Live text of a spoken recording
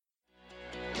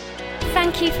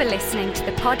Thank you for listening to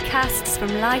the podcasts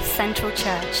from Life Central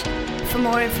Church. For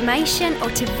more information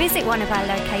or to visit one of our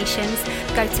locations,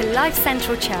 go to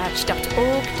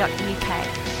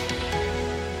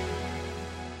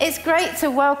lifecentralchurch.org.uk. It's great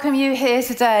to welcome you here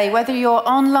today, whether you're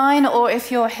online or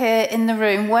if you're here in the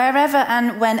room, wherever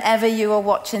and whenever you are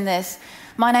watching this.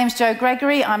 My name's Jo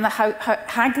Gregory, I'm the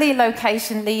Hagley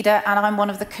location leader and I'm one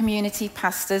of the community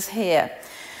pastors here.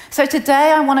 So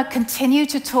today I want to continue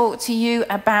to talk to you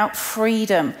about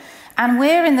freedom. And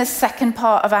we're in the second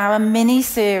part of our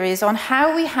mini-series on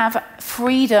how we have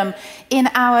freedom in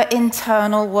our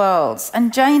internal worlds.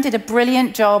 And Jane did a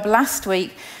brilliant job last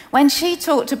week when she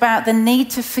talked about the need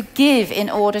to forgive in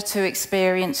order to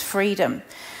experience freedom.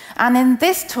 And in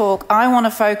this talk, I want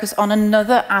to focus on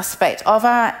another aspect of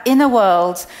our inner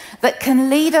world that can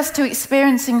lead us to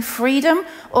experiencing freedom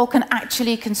or can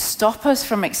stop us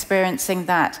from experiencing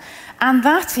that. And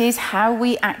that is how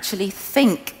we actually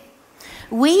think.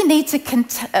 We need to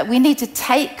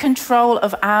take control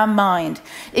of our mind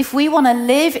if we want to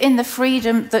live in the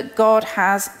freedom that God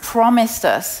has promised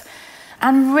us.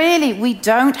 And really, we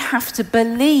don't have to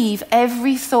believe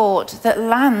every thought that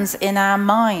lands in our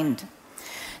mind.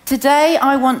 Today,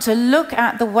 I want to look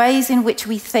at the ways in which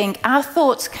we think. Our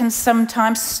thoughts can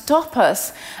sometimes stop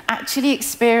us actually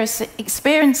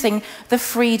experiencing the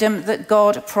freedom that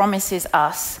God promises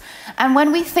us. And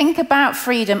when we think about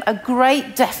freedom, a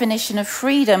great definition of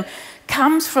freedom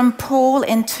comes from Paul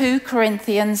in 2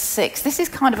 Corinthians 6. This is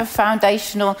kind of a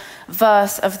foundational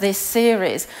verse of this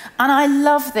series. And I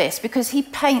love this because he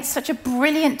paints such a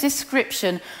brilliant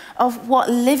description of what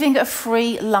living a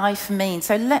free life means.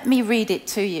 So let me read it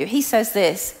to you. He says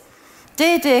this: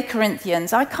 Dear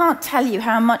Corinthians, I can't tell you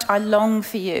how much I long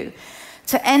for you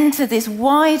to enter this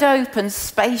wide open,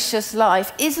 spacious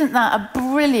life. Isn't that a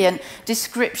brilliant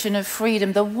description of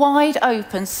freedom? The wide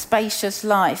open, spacious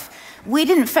life. We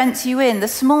didn't fence you in. The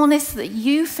smallness that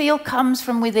you feel comes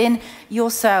from within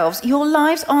yourselves. Your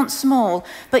lives aren't small,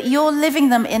 but you're living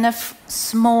them in a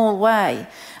small way.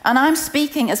 And I'm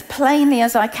speaking as plainly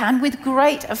as I can with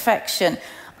great affection.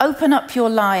 Open up your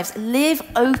lives. Live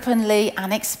openly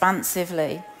and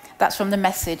expansively. That's from the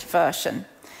Message version.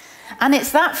 And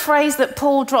it's that phrase that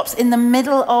Paul drops in the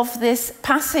middle of this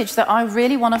passage that I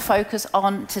really want to focus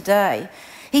on today.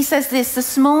 He says this: the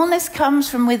smallness comes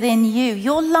from within you.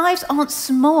 Your lives aren't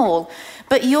small,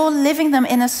 but you're living them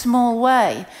in a small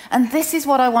way. And this is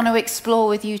what I want to explore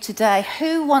with you today.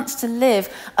 Who wants to live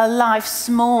a life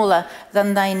smaller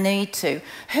than they need to?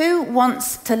 Who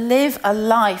wants to live a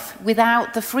life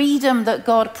without the freedom that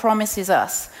God promises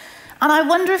us? And I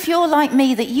wonder if you're like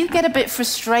me, that you get a bit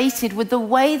frustrated with the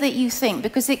way that you think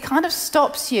because it kind of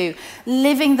stops you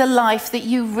living the life that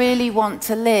you really want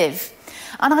to live.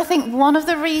 And I think one of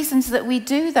the reasons that we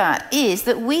do that is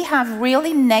that we have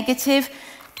really negative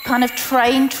kind of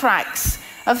train tracks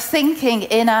of thinking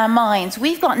in our minds.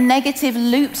 We've got negative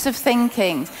loops of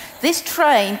thinking. This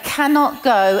train cannot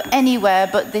go anywhere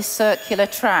but this circular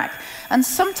track. And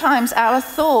sometimes our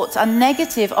thoughts are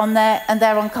negative and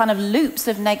they're on kind of loops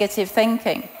of negative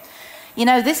thinking. You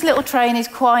know, this little train is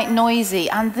quite noisy,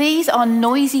 and these are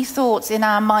noisy thoughts in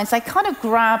our minds. They kind of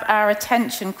grab our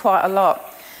attention quite a lot.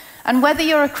 And whether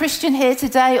you're a Christian here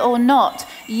today or not,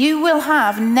 you will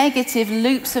have negative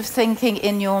loops of thinking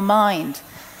in your mind.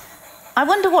 I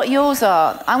wonder what yours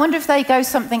are. I wonder if they go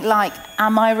something like,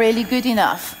 am I really good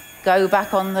enough? Go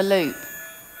back on the loop.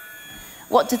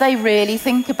 What do they really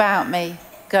think about me?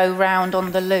 Go round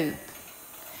on the loop.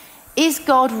 Is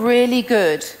God really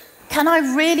good? Can I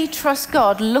really trust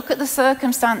God? Look at the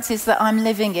circumstances that I'm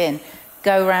living in.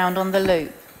 Go round on the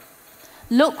loop.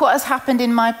 Look what has happened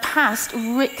in my past.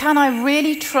 Can I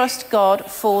really trust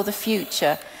God for the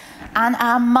future? And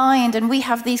our mind, and we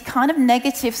have these kind of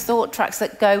negative thought tracks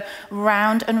that go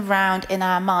round and round in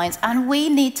our minds. And we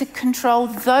need to control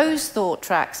those thought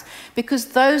tracks because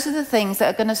those are the things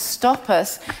that are going to stop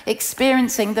us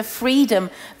experiencing the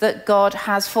freedom that God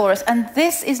has for us. And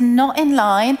this is not in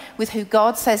line with who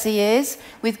God says he is,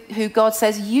 with who God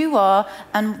says you are,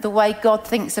 and the way God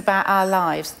thinks about our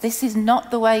lives. This is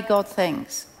not the way God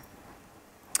thinks.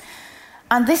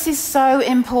 And this is so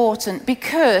important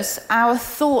because our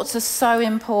thoughts are so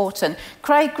important.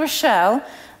 Craig Groeschel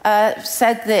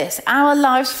said this: our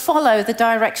lives follow the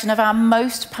direction of our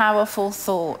most powerful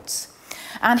thoughts.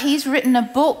 And he's written a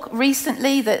book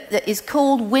recently that is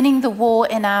called Winning the War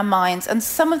in Our Minds. And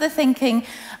some of the thinking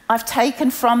I've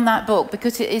taken from that book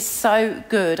because it is so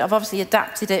good. I've obviously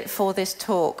adapted it for this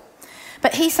talk.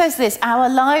 But he says this: our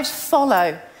lives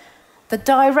follow the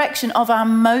direction of our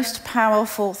most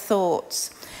powerful thoughts.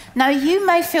 Now, you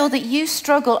may feel that you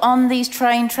struggle on these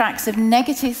train tracks of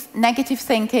negative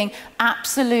thinking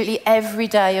absolutely every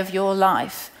day of your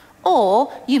life.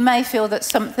 Or you may feel that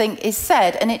something is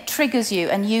said and it triggers you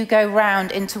and you go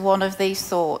round into one of these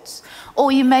thoughts.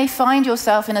 Or you may find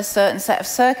yourself in a certain set of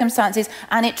circumstances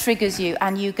and it triggers you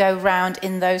and you go round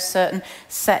in those certain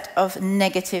set of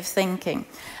negative thinking.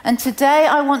 And today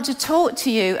I want to talk to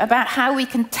you about how we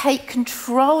can take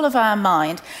control of our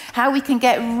mind, how we can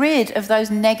get rid of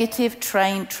those negative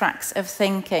train tracks of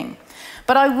thinking.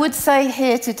 But I would say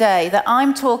here today that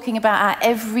I'm talking about our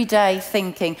everyday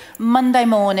thinking. Monday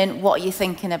morning, what are you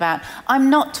thinking about? I'm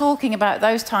not talking about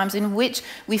those times in which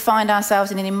we find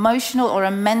ourselves in an emotional or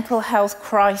a mental health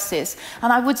crisis.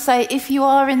 And I would say if you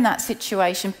are in that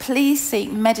situation, please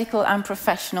seek medical and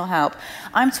professional help.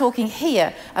 I'm talking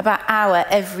here about our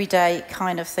everyday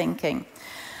kind of thinking.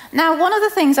 Now, one of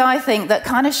the things I think that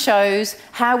kind of shows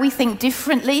how we think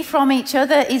differently from each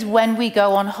other is when we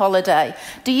go on holiday.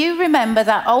 Do you remember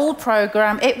that old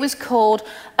program? It was called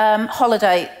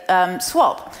Holiday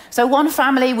Swap. So one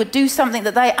family would do something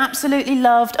that they absolutely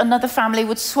loved, another family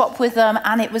would swap with them,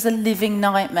 and it was a living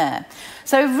nightmare.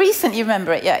 So recently, you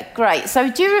remember it? Yeah, great. So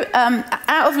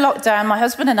out of lockdown, my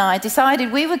husband and I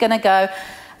decided we were going to go.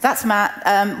 That's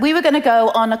Matt. We were going to go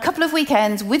on a couple of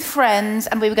weekends with friends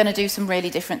and we were going to do some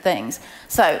really different things.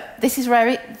 So this is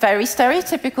very, very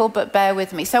stereotypical, but bear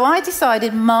with me. So I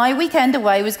decided my weekend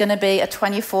away was going to be a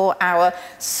 24-hour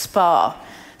spa.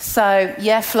 So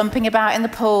yeah, flumping about in the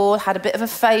pool, had a bit of a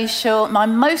facial. My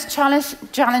most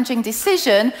challenging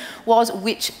decision was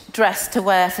which dress to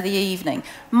wear for the evening.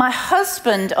 My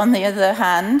husband, on the other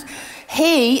hand,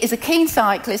 he is a keen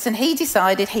cyclist and he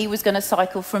decided he was going to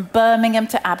cycle from Birmingham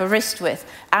to Aberystwyth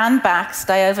and back,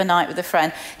 stay overnight with a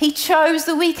friend. He chose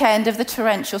the weekend of the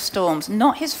torrential storms.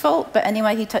 Not his fault, but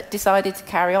anyway, he decided to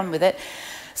carry on with it.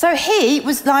 So he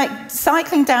was like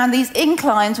cycling down these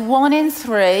inclines, 1 in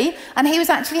 3, and he was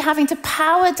actually having to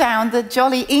power down the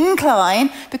jolly incline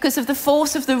because of the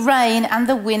force of the rain and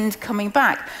the wind coming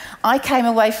back. I came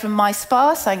away from my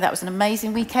spa saying that was an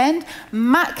amazing weekend.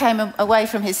 Matt came away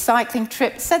from his cycling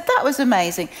trip, said that was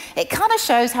amazing. It kind of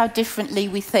shows how differently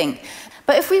we think.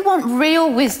 But if we want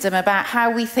real wisdom about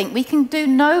how we think, we can do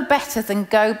no better than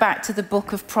go back to the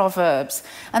book of Proverbs.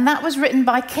 And that was written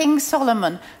by King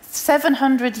Solomon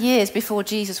 700 years before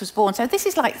Jesus was born. So this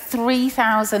is like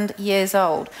 3,000 years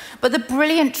old. But the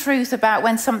brilliant truth about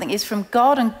when something is from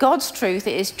God and God's truth,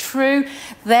 it is true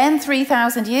then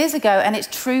 3,000 years ago and it's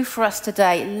true for us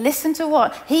today. Listen to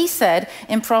what he said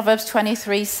in Proverbs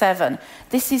 23:7.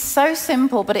 This is so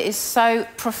simple, but it is so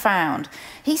profound.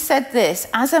 He said this: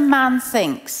 as a man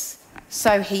thinks,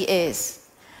 so he is.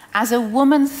 As a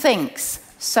woman thinks,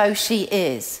 so she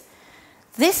is.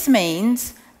 This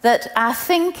means that our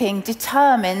thinking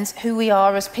determines who we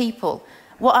are as people,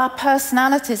 what our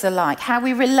personalities are like, how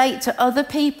we relate to other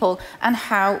people, and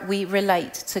how we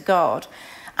relate to God.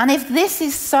 And if this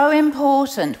is so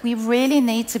important, we really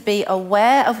need to be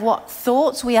aware of what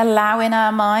thoughts we allow in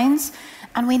our minds,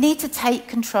 and we need to take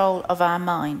control of our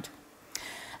mind.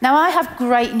 Now, I have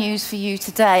great news for you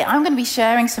today. I'm going to be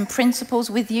sharing some principles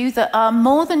with you that are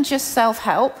more than just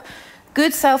self-help.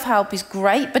 Good self-help is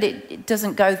great, but it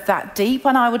doesn't go that deep.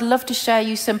 And I would love to share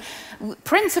you some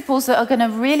principles that are going to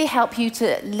really help you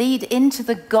to lead into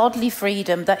the godly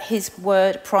freedom that his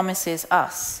word promises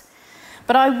us.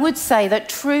 But I would say that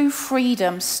true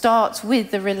freedom starts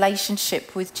with the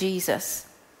relationship with Jesus.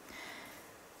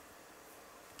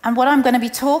 And what I'm going to be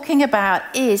talking about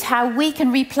is how we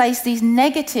can replace these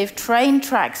negative train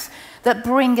tracks that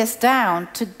bring us down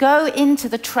to go into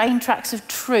the train tracks of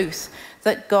truth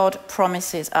that God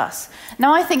promises us.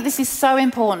 Now, I think this is so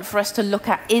important for us to look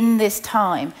at in this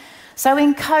time. So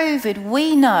in COVID,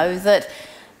 we know that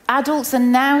adults are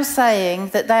now saying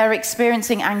that they are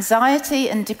experiencing anxiety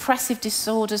and depressive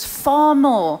disorders far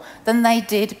more than they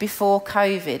did before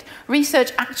COVID.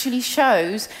 Research actually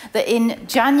shows that in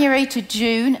January to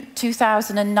June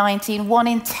 2019, 1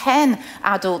 in 10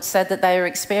 adults said that they are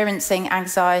experiencing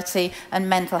anxiety and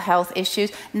mental health issues.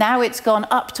 Now it's gone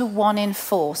up to 1 in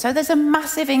 4. So there's a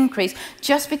massive increase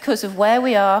just because of where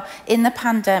we are in the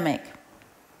pandemic.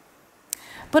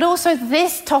 But also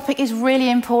this topic is really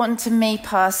important to me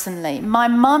personally. My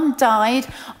mum died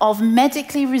of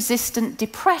medically resistant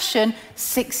depression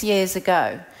 6 years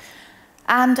ago.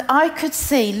 And I could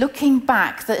see, looking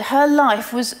back, that her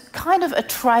life was kind of a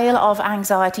trail of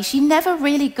anxiety. She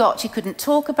couldn't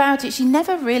talk about it. She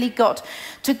never really got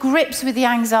to grips with the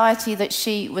anxiety that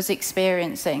she was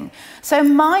experiencing. So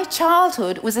my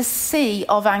childhood was a sea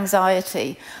of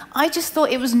anxiety. I just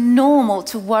thought it was normal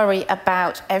to worry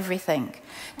about everything.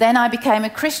 Then I became a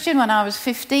Christian when I was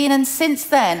 15, and since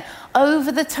then,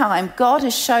 over the time, God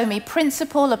has shown me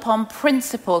principle upon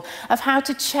principle of how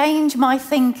to change my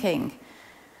thinking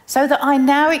so that I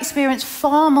now experience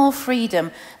far more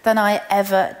freedom than I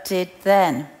ever did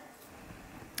then.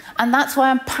 And that's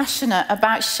why I'm passionate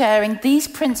about sharing these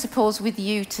principles with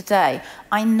you today.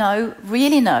 I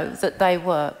really know that they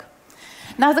work.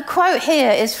 Now, the quote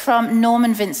here is from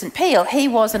Norman Vincent Peale. He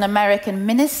was an American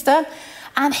minister,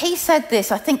 and he said this.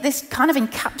 I think this kind of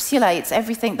encapsulates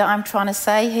everything that I'm trying to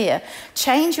say here.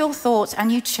 Change your thoughts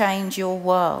and you change your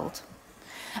world.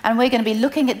 And we're going to be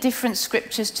looking at different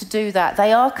scriptures to do that.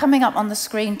 They are coming up on the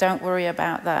screen, don't worry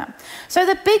about that. So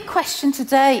the big question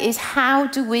today is, how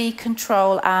do we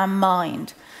control our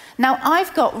mind? Now,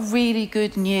 I've got really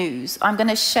good news. I'm going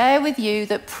to share with you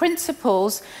the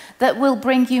principles that will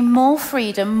bring you more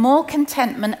freedom, more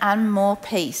contentment, and more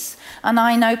peace. And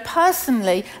I know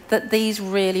personally that these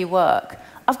really work.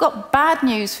 I've got bad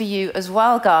news for you as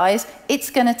well, guys. It's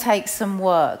going to take some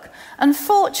work.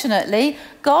 Unfortunately,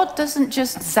 God doesn't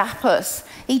just zap us.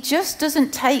 He just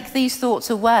doesn't take these thoughts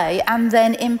away and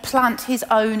then implant his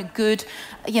own good,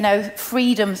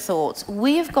 freedom thoughts.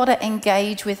 We've got to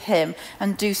engage with him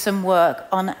and do some work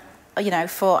on,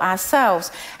 for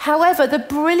ourselves. However, the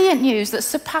brilliant news that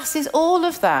surpasses all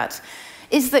of that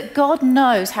is that God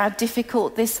knows how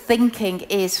difficult this thinking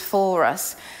is for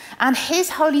us. And his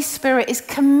Holy Spirit is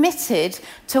committed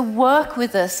to work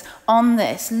with us on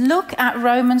this. Look at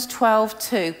Romans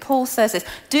 12:2. Paul says this,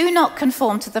 "Do not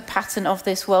conform to the pattern of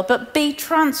this world, but be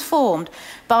transformed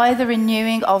by the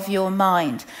renewing of your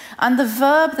mind." And the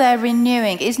verb there,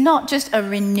 renewing, is not just a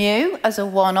renew as a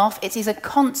one-off. It is a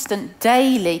constant,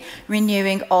 daily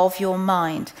renewing of your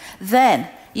mind. Then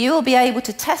you will be able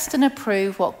to test and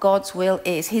approve what God's will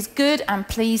is, his good and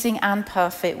pleasing and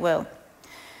perfect will.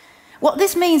 What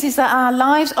this means is that our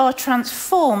lives are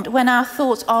transformed when our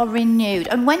thoughts are renewed.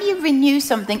 And when you renew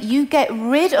something, you get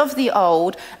rid of the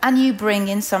old and you bring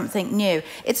in something new.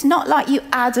 It's not like you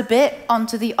add a bit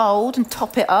onto the old and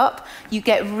top it up. You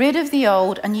get rid of the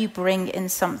old and you bring in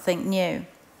something new.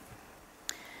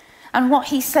 And what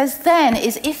he says then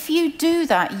is, if you do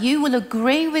that, you will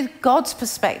agree with God's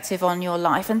perspective on your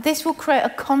life. And this will create a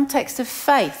context of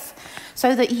faith,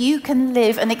 so that you can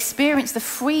live and experience the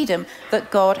freedom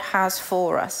that God has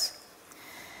for us.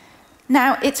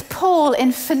 Now, it's Paul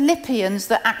in Philippians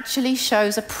that actually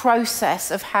shows a process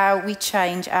of how we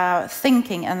change our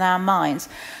thinking and our minds.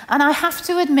 And I have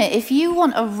to admit, if you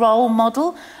want a role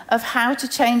model of how to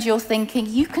change your thinking,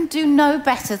 you can do no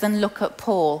better than look at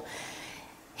Paul.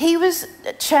 He was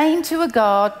chained to a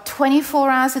guard 24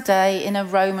 hours a day in a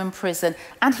Roman prison,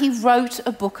 and he wrote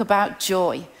a book about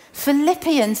joy.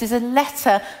 Philippians is a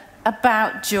letter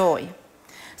about joy.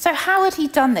 So how had he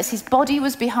done this? His body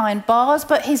was behind bars,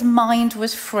 but his mind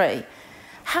was free.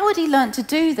 How had he learnt to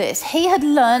do this? He had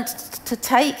learnt to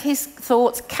take his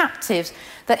thoughts captives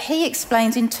that he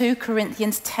explains in 2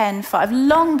 Corinthians 10:5,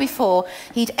 long before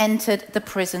he'd entered the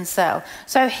prison cell.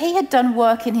 So he had done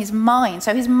work in his mind.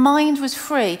 So his mind was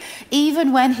free,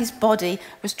 even when his body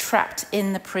was trapped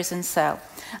in the prison cell.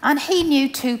 And he knew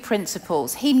 2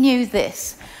 principles. He knew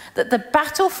this, that the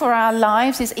battle for our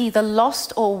lives is either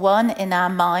lost or won in our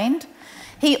mind.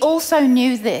 He also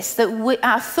knew this, that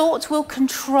our thoughts will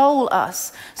control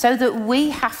us, so that we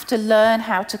have to learn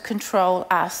how to control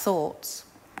our thoughts.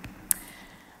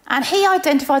 And he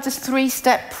identified a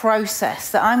 3-step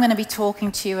process that I'm going to be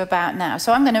talking to you about now.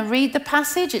 So I'm going to read the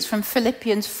passage. It's from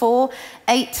Philippians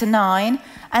 4:8-9.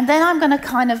 And then I'm going to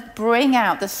kind of bring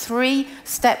out the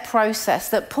 3-step process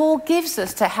that Paul gives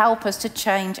us to help us to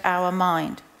change our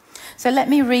mind. So let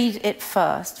me read it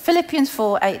first. Philippians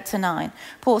 4:8-9.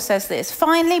 Paul says this,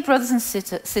 "Finally, brothers and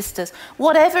sisters,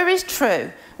 whatever is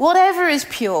true, whatever is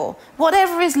pure,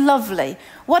 whatever is lovely,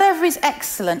 whatever is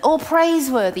excellent or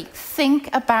praiseworthy, think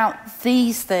about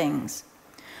these things.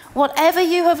 Whatever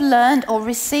you have learned or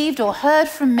received or heard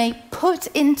from me, put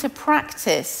into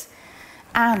practice.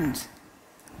 And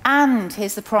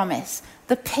here's the promise,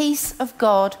 the peace of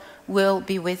God will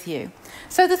be with you."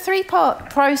 So the 3-part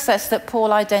process that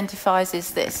Paul identifies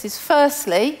is this, is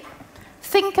firstly,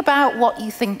 think about what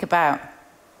you think about.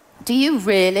 Do you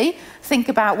really think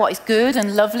about what is good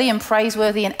and lovely and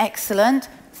praiseworthy and excellent?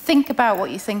 Think about what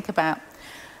you think about.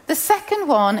 The second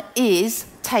one is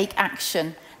take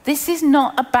action. This is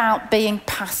not about being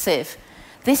passive.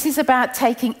 This is about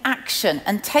taking action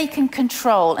and taking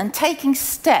control and taking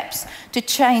steps to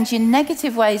change your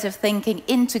negative ways of thinking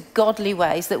into godly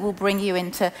ways that will bring you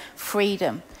into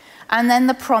freedom. And then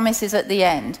the promise is at the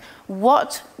end.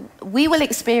 What we will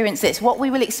experience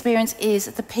is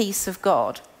the peace of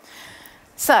God.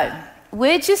 So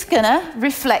we're just going to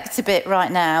reflect a bit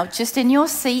right now, just in your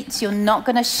seats. You're not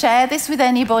going to share this with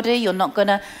anybody. You're not going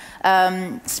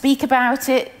to speak about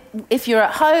it. If you're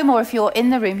at home or if you're in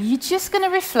the room, you're just going to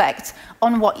reflect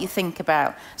on what you think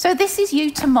about. So this is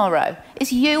you tomorrow.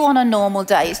 It's you on a normal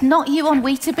day. It's not you on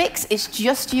Weetabix. It's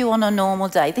just you on a normal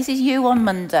day. This is you on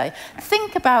Monday.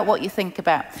 Think about what you think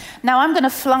about. Now, I'm going to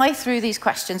fly through these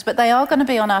questions, but they are going to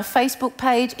be on our Facebook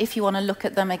page if you want to look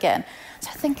at them again.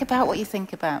 So think about what you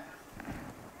think about.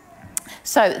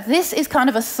 So this is kind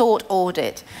of a thought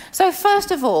audit. So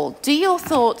first of all, do your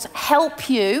thoughts help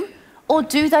you, or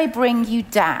do they bring you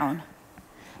down?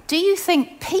 Do you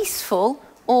think peaceful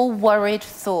or worried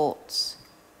thoughts?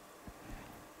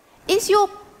 Is your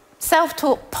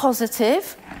self-talk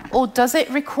positive, or does it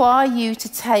require you to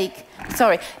take...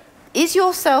 is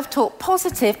your self-talk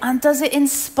positive, and does it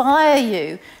inspire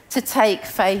you to take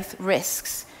faith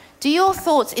risks? Do your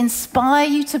thoughts inspire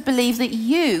you to believe that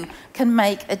you can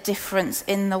make a difference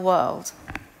in the world?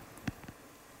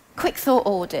 Quick thought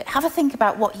audit. Have a think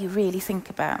about what you really think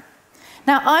about.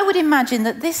 Now, I would imagine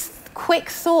that this quick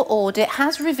thought audit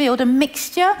has revealed a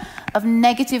mixture of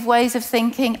negative ways of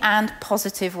thinking and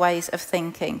positive ways of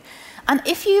thinking. And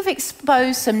if you've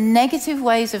exposed some negative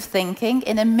ways of thinking,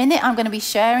 in a minute I'm going to be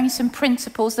sharing some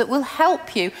principles that will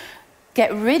help you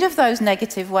get rid of those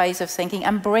negative ways of thinking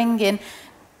and bring in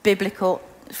biblical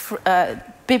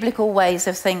ways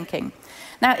of thinking.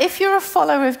 Now, if you're a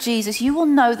follower of Jesus, you will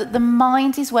know that the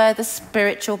mind is where the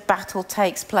spiritual battle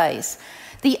takes place.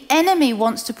 The enemy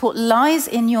wants to put lies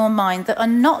in your mind that are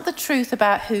not the truth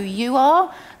about who you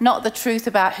are, not the truth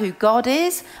about who God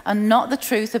is, and not the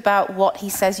truth about what he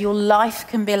says your life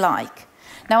can be like.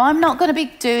 Now, I'm not going to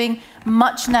be doing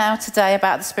much now today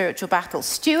about the spiritual battle.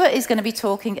 Stuart is going to be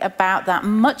talking about that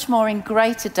much more in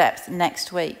greater depth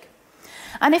next week.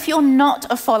 And if you're not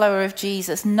a follower of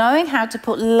Jesus, knowing how to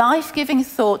put life-giving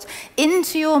thoughts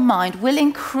into your mind will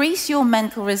increase your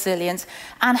mental resilience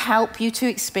and help you to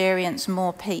experience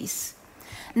more peace.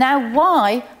 Now,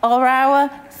 why are our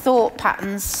thought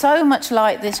patterns so much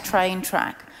like this train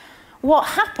track? What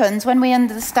happens when we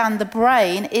understand the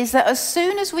brain is that as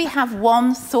soon as we have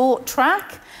one thought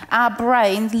track, our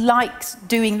brain likes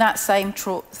doing that same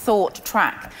thought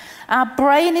track. Our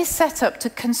brain is set up to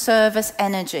conserve us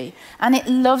energy, and it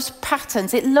loves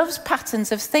patterns. It loves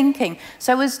patterns of thinking.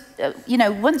 So as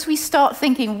once we start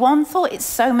thinking one thought, it's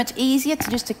so much easier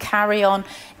to carry on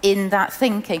in that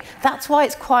thinking. That's why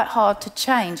it's quite hard to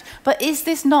change. But is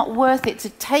this not worth it to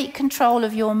take control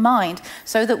of your mind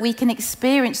so that we can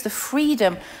experience the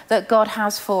freedom that God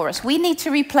has for us? We need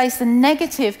to replace the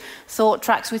negative thought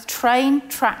tracks with train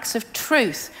tracks of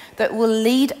truth that will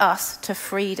lead us to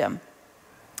freedom.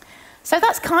 So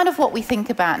that's kind of what we think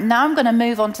about. Now I'm going to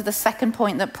move on to the second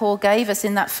point that Paul gave us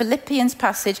in that Philippians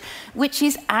passage, which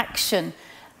is action.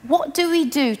 What do we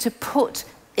do to put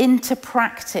into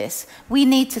practice? We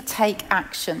need to take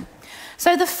action.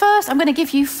 So I'm going to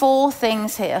give you 4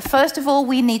 things here. First of all,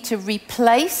 we need to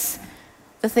replace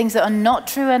the things that are not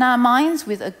true in our minds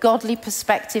with a godly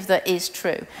perspective that is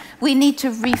true. We need to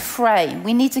reframe.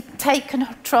 We need to take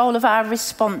control of our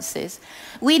responses.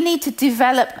 We need to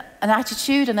develop an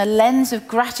attitude and a lens of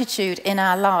gratitude in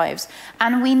our lives.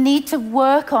 And we need to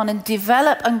work on and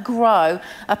develop and grow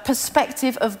a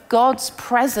perspective of God's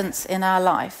presence in our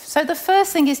life. So the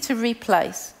first thing is to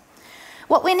replace.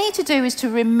 What we need to do is to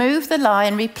remove the lie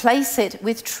and replace it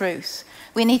with truth.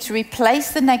 We need to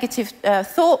replace the negative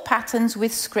thought patterns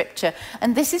with scripture.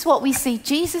 And this is what we see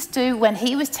Jesus do when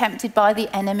he was tempted by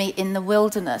the enemy in the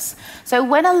wilderness. So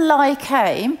when a lie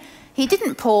came, he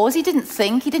didn't pause, he didn't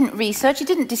think, he didn't research, he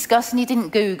didn't discuss, and he didn't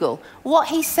Google. What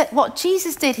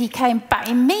Jesus did, he came back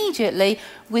immediately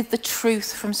with the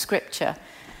truth from scripture.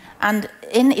 And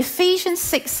in Ephesians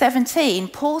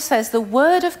 6:17, Paul says the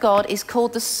word of God is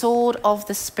called the sword of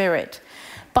the Spirit.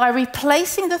 By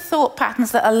replacing the thought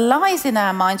patterns that are lies in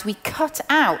our minds, we cut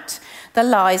out the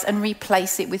lies and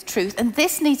replace it with truth. And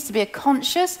this needs to be a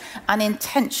conscious and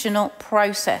intentional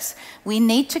process. We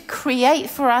need to create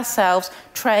for ourselves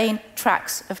train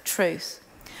tracks of truth.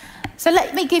 So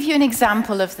let me give you an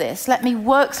example of this. Let me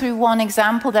work through one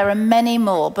example. There are many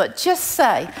more, but just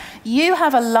say you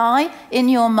have a lie in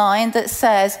your mind that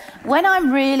says, when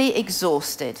I'm really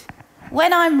exhausted,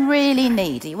 when I'm really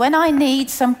needy, when I need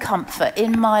some comfort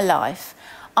in my life,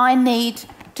 I need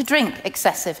to drink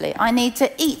excessively. I need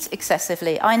to eat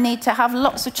excessively. I need to have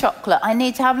lots of chocolate. I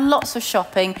need to have lots of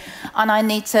shopping. And I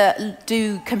need to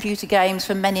do computer games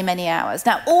for many, many hours.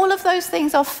 Now, all of those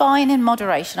things are fine in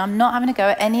moderation. I'm not having a go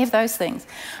at any of those things.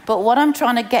 But what I'm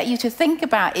trying to get you to think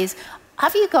about is,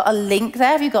 Have you got a link there?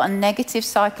 Have you got a negative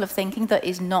cycle of thinking that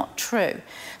is not true?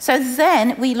 So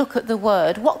then we look at the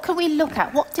word. What can we look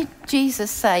at? What did Jesus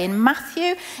say? In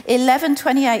Matthew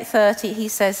 11:28-30, he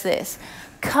says this,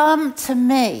 "Come to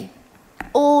me,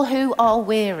 all who are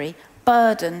weary,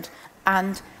 burdened,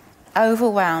 and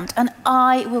overwhelmed, and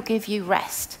I will give you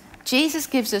rest." Jesus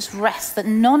gives us rest that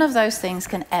none of those things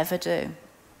can ever do.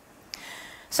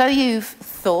 So you've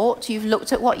thought, you've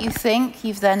looked at what you think,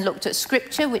 you've then looked at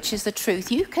scripture, which is the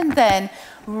truth. You can then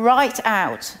write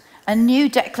out a new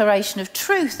declaration of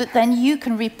truth that then you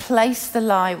can replace the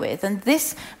lie with. And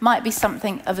this might be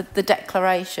something of the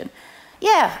declaration.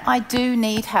 Yeah, I do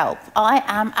need help. I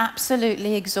am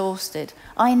absolutely exhausted.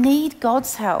 I need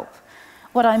God's help.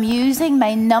 What I'm using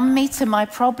may numb me to my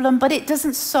problem, but it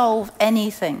doesn't solve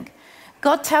anything.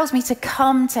 God tells me to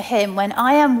come to him when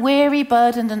I am weary,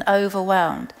 burdened, and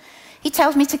overwhelmed. He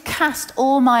tells me to cast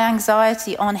all my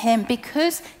anxiety on him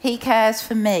because he cares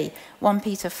for me, 1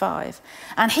 Peter 5.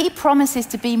 And he promises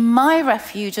to be my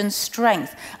refuge and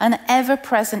strength, an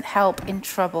ever-present help in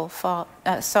trouble,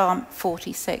 Psalm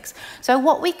 46. So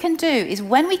what we can do is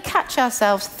when we catch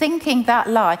ourselves thinking that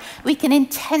lie, we can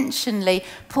intentionally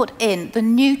put in the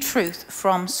new truth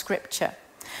from Scripture.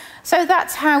 So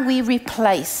that's how we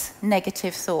replace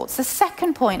negative thoughts. The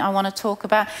second point I want to talk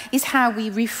about is how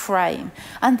we reframe.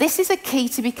 And this is a key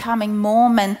to becoming more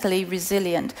mentally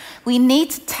resilient. We need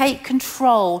to take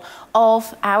control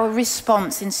of our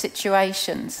response in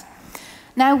situations.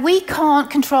 Now, we can't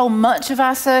control much of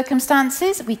our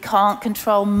circumstances. We can't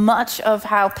control much of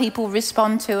how people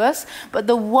respond to us. But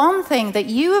the one thing that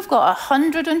you have got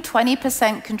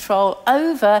 120% control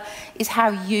over is how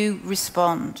you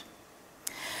respond.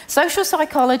 Social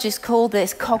psychologists call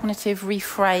this cognitive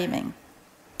reframing.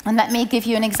 And let me give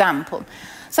you an example.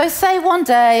 So say one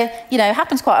day, it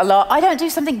happens quite a lot, I don't do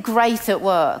something great at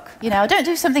work. I don't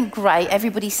do something great,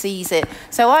 everybody sees it.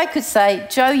 So I could say,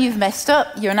 Joe, you've messed up,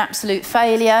 you're an absolute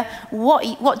failure. What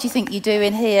do you think you're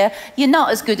doing here? You're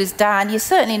not as good as Dan, you're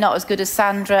certainly not as good as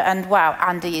Sandra, and wow,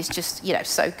 Andy is just,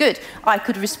 so good. I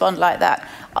could respond like that.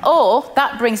 Or,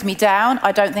 that brings me down,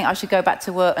 I don't think I should go back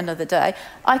to work another day.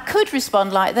 I could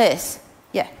respond like this.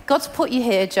 Yeah, God's put you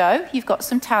here, Joe. You've got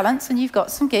some talents and you've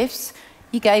got some gifts.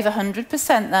 You gave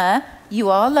 100% there. You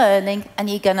are learning and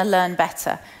you're going to learn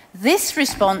better. This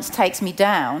response takes me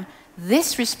down.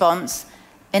 This response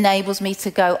enables me to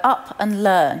go up and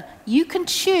learn. You can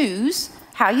choose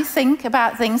how you think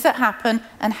about things that happen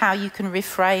and how you can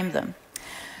reframe them.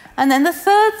 And then the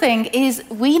third thing is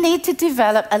we need to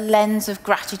develop a lens of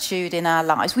gratitude in our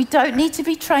lives. We don't need to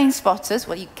be train spotters.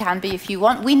 Well, you can be if you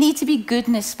want. We need to be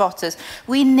goodness spotters.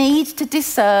 We need to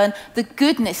discern the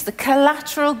goodness, the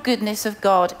collateral goodness of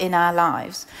God in our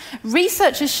lives.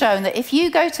 Research has shown that if you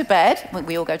go to bed,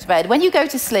 we all go to bed, when you go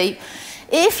to sleep,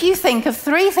 if you think of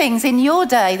 3 things in your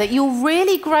day that you're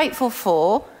really grateful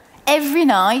for every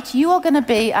night, you are going to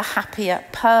be a happier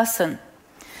person.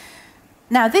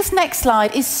 Now, this next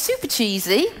slide is super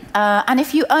cheesy, and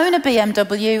if you own a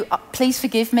BMW, please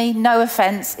forgive me, no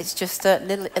offence, it's just a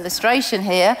little illustration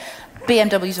here.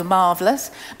 BMWs are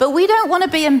marvellous, but we don't want to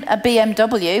be a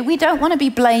BMW. We don't want to be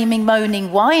blaming,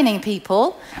 moaning, whining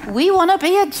people. We want to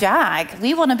be a Jag.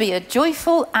 We want to be a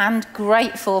joyful and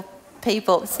grateful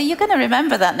people. See, you're going to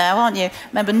remember that now, aren't you?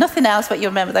 Remember nothing else, but you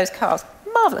remember those cars.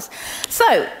 Marvellous.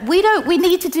 So we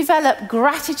need to develop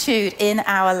gratitude in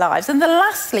our lives. And then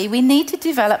lastly, we need to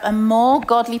develop a more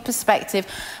godly perspective.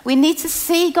 We need to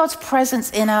see God's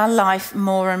presence in our life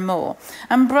more and more.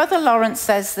 And Brother Lawrence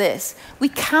says this, we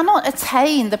cannot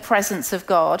attain the presence of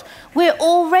God. We're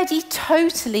already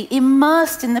totally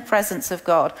immersed in the presence of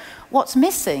God. What's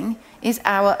missing is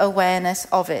our awareness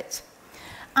of it.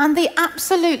 And the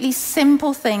absolutely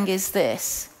simple thing is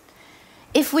this.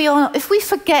 If we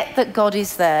forget that God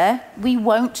is there, we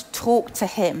won't talk to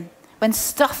him. When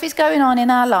stuff is going on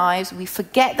in our lives, we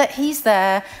forget that he's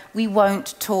there, we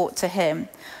won't talk to him.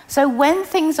 So when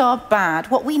things are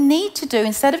bad, what we need to do,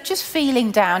 instead of just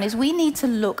feeling down, is we need to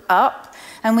look up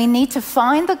and we need to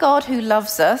find the God who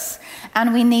loves us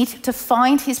and we need to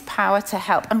find his power to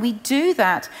help. And we do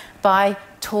that by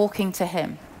talking to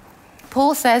him.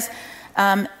 Paul says,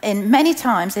 in many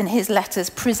times in his letters,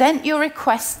 present your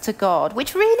requests to God,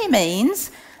 which really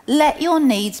means let your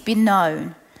needs be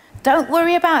known. Don't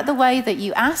worry about the way that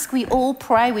you ask. We all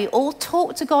pray. We all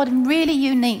talk to God in really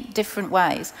unique, different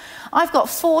ways. I've got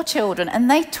 4 children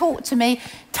and they talk to me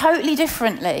totally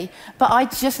differently, but I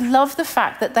just love the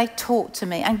fact that they talk to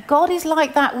me. And God is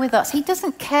like that with us. He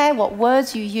doesn't care what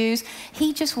words you use.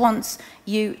 He just wants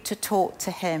you to talk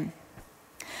to him.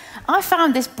 I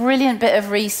found this brilliant bit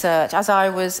of research as I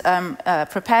was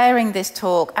preparing this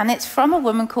talk, and it's from a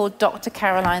woman called Dr.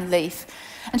 Caroline Leaf.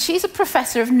 And she's a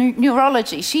professor of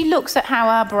neurology. She looks at how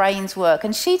our brains work,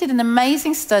 and she did an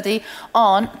amazing study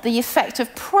on the effect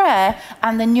of prayer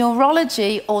and the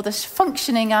neurology or the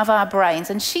functioning of our brains.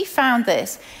 And she found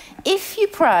this. If you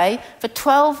pray for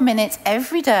 12 minutes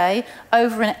every day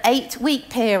over an 8-week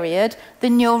period, the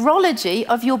neurology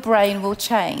of your brain will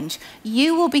change.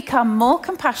 You will become more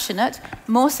compassionate,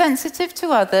 more sensitive to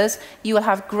others, you will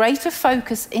have greater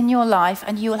focus in your life,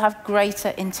 and you will have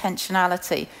greater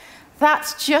intentionality.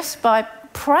 That's just by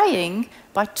praying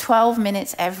by 12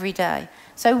 minutes every day.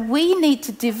 So we need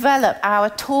to develop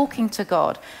our talking to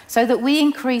God so that we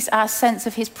increase our sense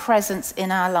of his presence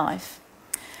in our life.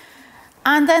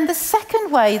 And then the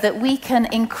second way that we can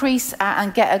increase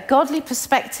and get a godly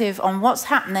perspective on what's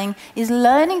happening is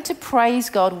learning to praise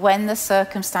God when the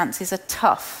circumstances are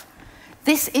tough.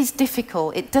 This is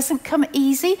difficult. It doesn't come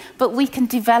easy, but we can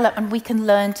develop and we can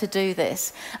learn to do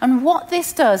this. And what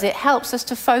this does, it helps us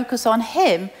to focus on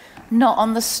him, not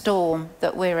on the storm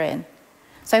that we're in.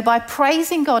 So by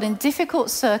praising God in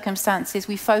difficult circumstances,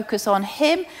 we focus on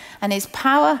him and his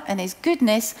power and his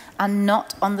goodness and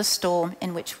not on the storm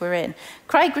in which we're in.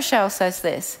 Craig Groeschel says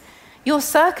this: your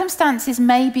circumstances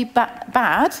may be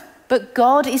bad, but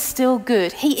God is still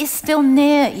good. He is still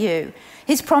near you.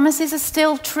 His promises are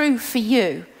still true for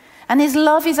you. And his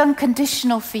love is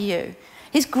unconditional for you.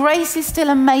 His grace is still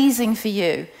amazing for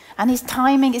you. And his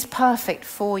timing is perfect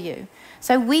for you.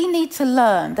 So we need to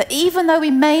learn that even though we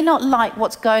may not like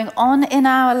what's going on in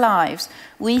our lives,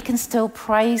 we can still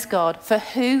praise God for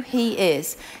who he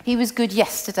is. He was good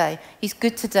yesterday, he's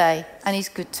good today, and he's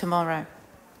good tomorrow.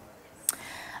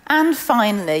 And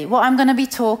finally, what I'm going to be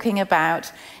talking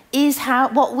about is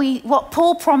what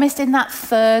Paul promised in that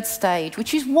third stage,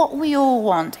 which is what we all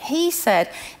want. He said,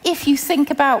 if you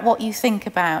think about what you think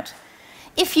about,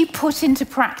 if you put into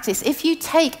practice, if you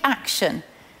take action,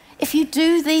 if you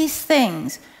do these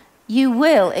things, you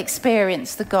will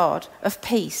experience the God of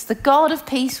peace. The God of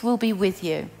peace will be with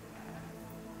you.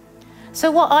 So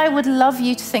what I would love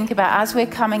you to think about as we're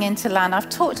coming into land, I've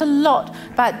talked a lot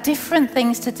about different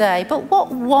things today, but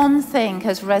what one thing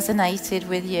has resonated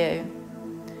with you?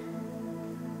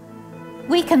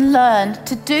 We can learn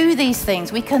to do these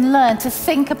things. We can learn to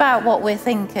think about what we're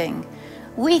thinking.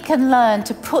 We can learn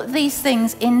to put these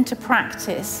things into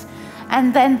practice.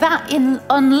 And then that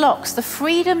unlocks the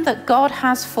freedom that God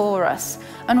has for us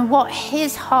and what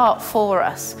his heart for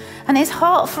us. And his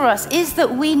heart for us is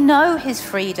that we know his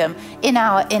freedom in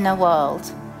our inner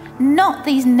world, not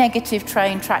these negative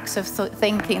train tracks of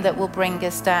thinking that will bring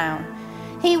us down.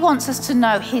 He wants us to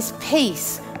know his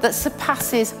peace that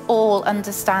surpasses all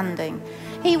understanding.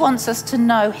 He wants us to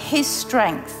know his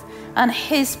strength and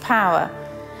his power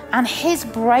and his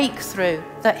breakthrough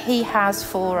that he has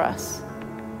for us.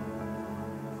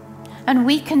 And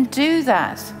we can do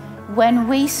that when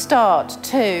we start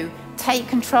to take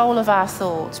control of our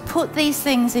thoughts, put these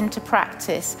things into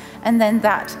practice, and then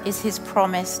that is his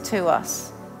promise to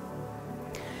us.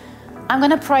 I'm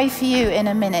going to pray for you in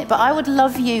a minute, but I would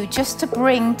love you just to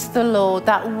bring to the Lord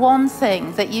that one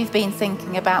thing that you've been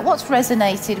thinking about. What's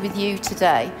resonated with you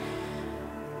today?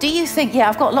 Do you think,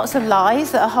 I've got lots of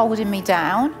lies that are holding me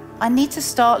down. I need to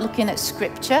start looking at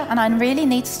scripture, and I really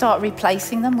need to start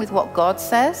replacing them with what God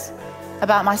says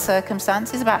about my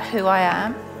circumstances, about who I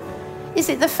am? Is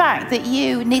it the fact that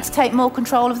you need to take more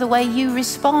control of the way you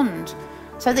respond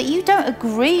so that you don't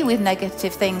agree with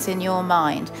negative things in your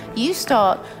mind? You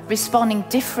start responding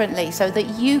differently so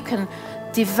that you can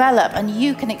develop and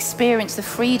you can experience the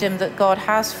freedom that God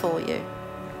has for you.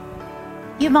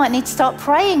 You might need to start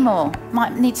praying more.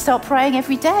 Might need to start praying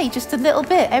every day, just a little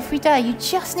bit every day. You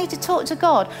just need to talk to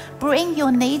God. Bring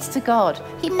your needs to God.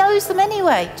 He knows them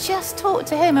anyway. Just talk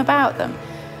to him about them.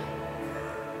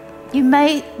 You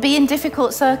may be in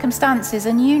difficult circumstances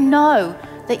and you know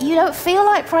that you don't feel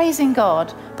like praising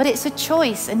God, but it's a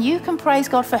choice, and you can praise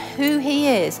God for who he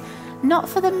is, not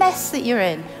for the mess that you're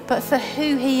in, but for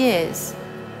who he is.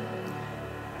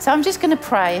 So I'm just going to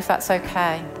pray, if that's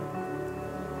okay.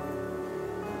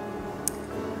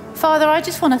 Father, I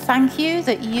just want to thank you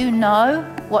that you know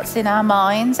what's in our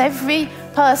minds. Every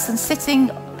person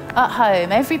sitting at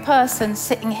home, every person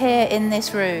sitting here in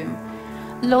this room,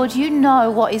 Lord, you know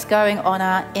what is going on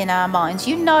in our minds.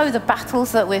 You know the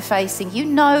battles that we're facing. You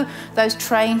know those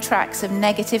train tracks of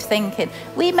negative thinking.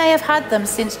 We may have had them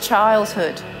since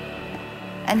childhood.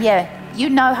 And you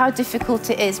know how difficult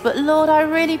it is. But Lord, I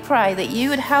really pray that you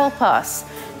would help us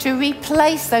to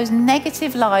replace those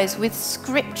negative lies with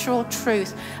scriptural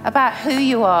truth about who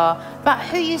you are, about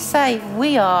who you say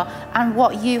we are, and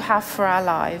what you have for our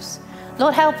lives.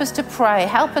 Lord, help us to pray.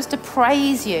 Help us to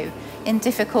praise you in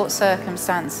difficult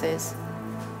circumstances.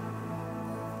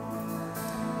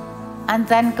 And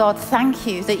then, God, thank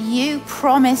you that you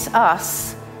promise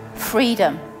us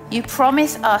freedom. You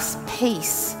promise us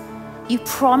peace. You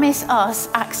promise us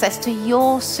access to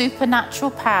your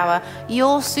supernatural power,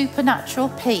 your supernatural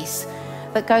peace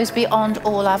that goes beyond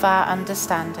all of our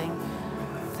understanding.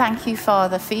 Thank you,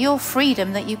 Father, for your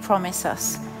freedom that you promise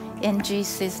us. In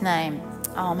Jesus' name,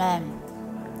 amen.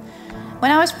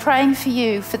 When I was praying for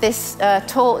you for this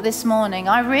talk this morning,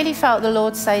 I really felt the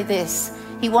Lord say this.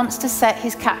 He wants to set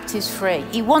his captives free.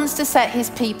 He wants to set his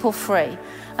people free.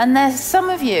 And there's some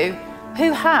of you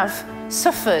who have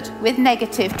suffered with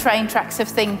negative train tracks of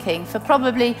thinking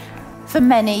for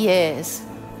many years.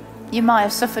 You might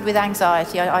have suffered with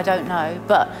anxiety, I don't know.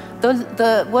 But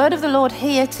the word of the Lord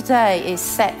here today is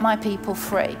set my people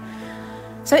free.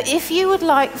 So if you would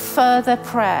like further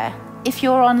prayer, if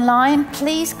you're online,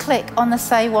 please click on the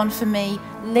Say One For Me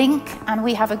link, and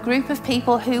we have a group of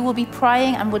people who will be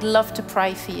praying and would love to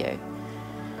pray for you.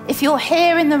 If you're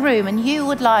here in the room and you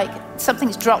would like,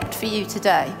 something's dropped for you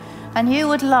today, and you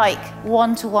would like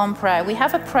one-to-one prayer, we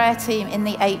have a prayer team in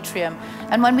the atrium.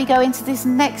 And when we go into this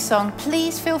next song,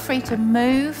 please feel free to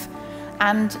move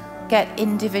and get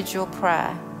individual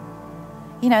prayer.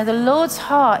 You know, the Lord's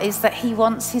heart is that he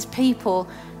wants his people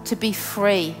to be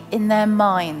free in their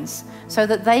minds so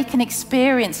that they can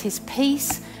experience his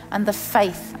peace and the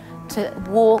faith to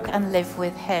walk and live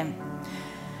with him.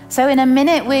 So in a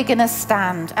minute, we're going to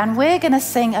stand and we're going to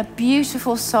sing a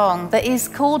beautiful song that is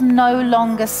called No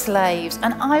Longer Slaves.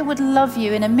 And I would love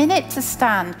you in a minute to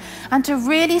stand and to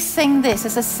really sing this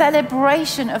as a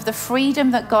celebration of the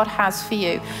freedom that God has for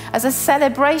you, as a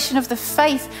celebration of the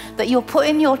faith that you're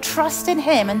putting your trust in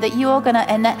him and that you're going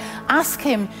to ask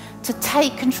him to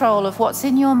take control of what's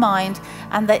in your mind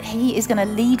and that he is going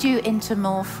to lead you into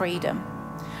more freedom.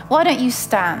 Why don't you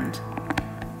stand?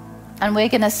 And we're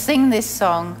going to sing this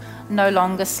song, No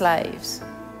Longer Slaves.